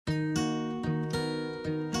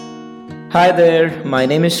Hi there, my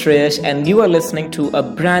name is Shreyash, and you are listening to a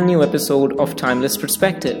brand new episode of Timeless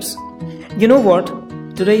Perspectives. You know what?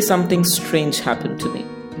 Today something strange happened to me.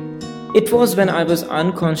 It was when I was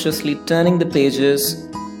unconsciously turning the pages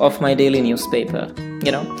of my daily newspaper,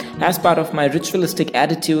 as part of my ritualistic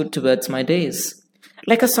attitude towards my days.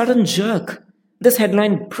 Like a sudden jerk, this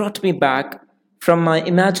headline brought me back from my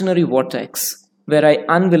imaginary vortex where I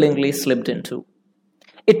unwillingly slipped into.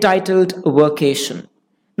 It titled Workation.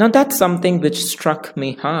 Now that's something which struck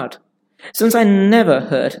me hard, since I never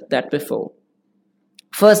heard that before.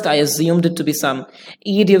 First, I assumed it to be some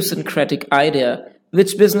idiosyncratic idea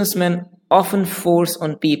which businessmen often force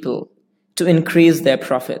on people to increase their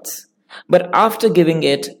profits. But after giving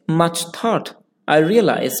it much thought, I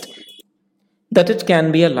realized that it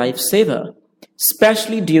can be a lifesaver,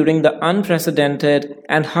 especially during the unprecedented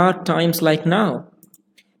and hard times like now.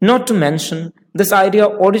 Not to mention, this idea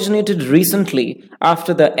originated recently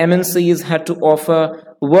after the MNCs had to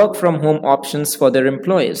offer work from home options for their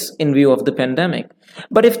employees in view of the pandemic.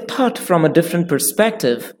 But if thought from a different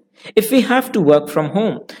perspective, if we have to work from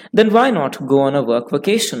home, then why not go on a work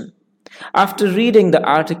vacation? After reading the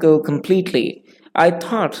article completely, I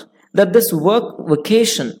thought that this work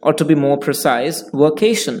vacation, or to be more precise,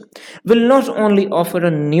 workation, will not only offer a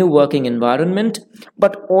new working environment,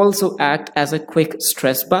 but also act as a quick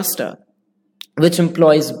stress buster, which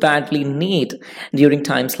employees badly need during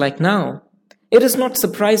times like now. It is not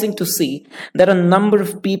surprising to see that a number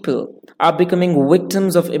of people are becoming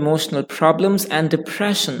victims of emotional problems and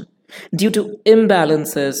depression due to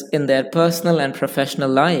imbalances in their personal and professional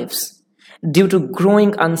lives, due to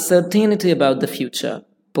growing uncertainty about the future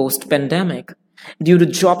post-pandemic, due to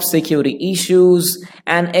job security issues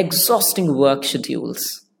and exhausting work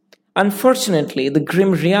schedules. Unfortunately, the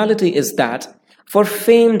grim reality is that for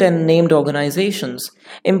famed and named organizations,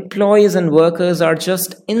 employees and workers are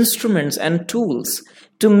just instruments and tools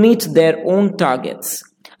to meet their own targets,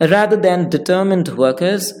 rather than determined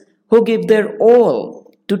workers who give their all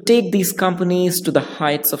to take these companies to the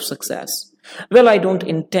heights of success. Well, I don't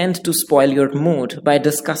intend to spoil your mood by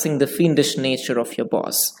discussing the fiendish nature of your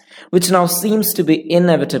boss, which now seems to be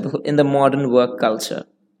inevitable in the modern work culture.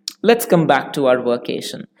 Let's come back to our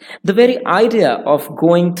workation. The very idea of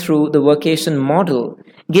going through the workation model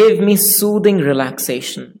gave me soothing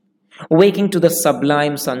relaxation. Waking to the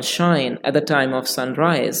sublime sunshine at the time of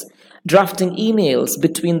sunrise, drafting emails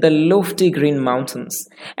between the lofty green mountains,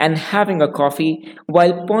 and having a coffee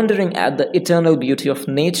while pondering at the eternal beauty of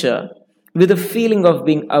nature, with a feeling of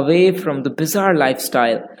being away from the bizarre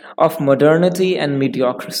lifestyle of modernity and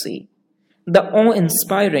mediocrity. The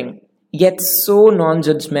awe-inspiring, yet so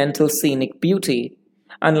non-judgmental scenic beauty,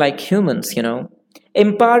 unlike humans,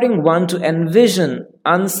 empowering one to envision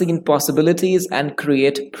unseen possibilities and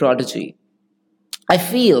create prodigy. I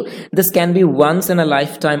feel this can be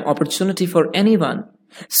once-in-a-lifetime opportunity for anyone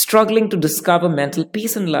struggling to discover mental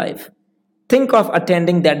peace in life. Think of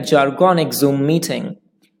attending that jargonic Zoom meeting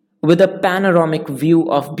with a panoramic view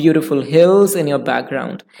of beautiful hills in your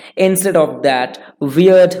background instead of that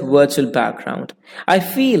weird virtual background. I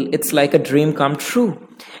feel it's like a dream come true.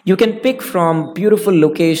 You can pick from beautiful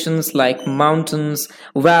locations like mountains,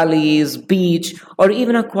 valleys, beach, or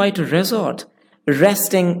even a quiet resort,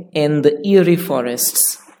 resting in the eerie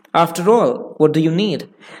forests. After all, what do you need?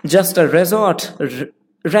 Just a resort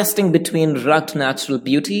resting between rugged natural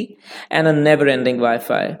beauty and a never-ending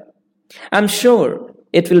Wi-Fi. I'm sure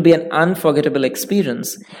it will be an unforgettable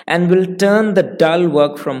experience and will turn the dull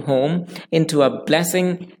work from home into a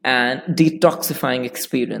blessing and detoxifying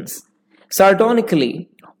experience. Sardonically,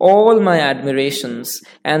 all my admirations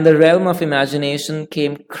and the realm of imagination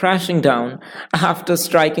came crashing down after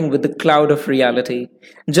striking with the cloud of reality,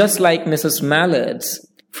 just like Mrs. Mallard's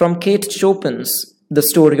from Kate Chopin's The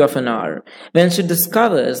Story of an Hour, when she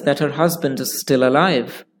discovers that her husband is still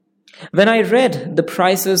alive. When I read the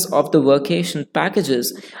prices of the workation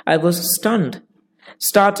packages, I was stunned.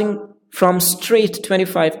 Starting from straight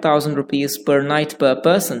 25,000 rupees per night per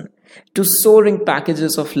person to soaring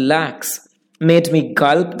packages of lakhs made me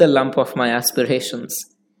gulp the lump of my aspirations.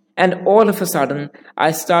 And all of a sudden,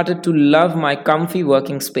 I started to love my comfy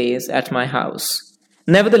working space at my house.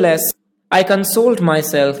 Nevertheless, I consoled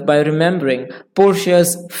myself by remembering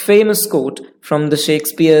Portia's famous quote from the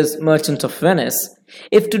Shakespeare's Merchant of Venice.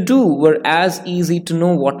 If to do were as easy to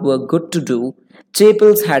know what were good to do,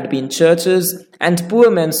 chapels had been churches and poor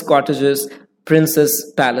men's cottages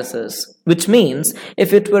princes' palaces. Which means,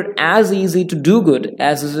 if it were as easy to do good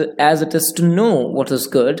as it is to know what is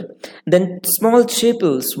good, then small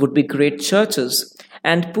chapels would be great churches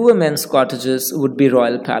and poor men's cottages would be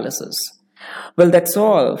royal palaces. Well, that's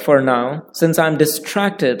all for now, since I'm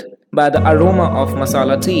distracted by the aroma of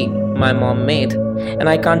masala tea my mom made. And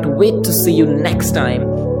I can't wait to see you next time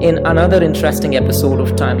in another interesting episode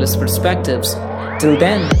of Timeless Perspectives. Till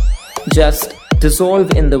then, just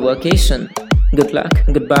dissolve in the vacation. Good luck,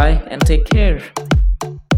 goodbye, and take care.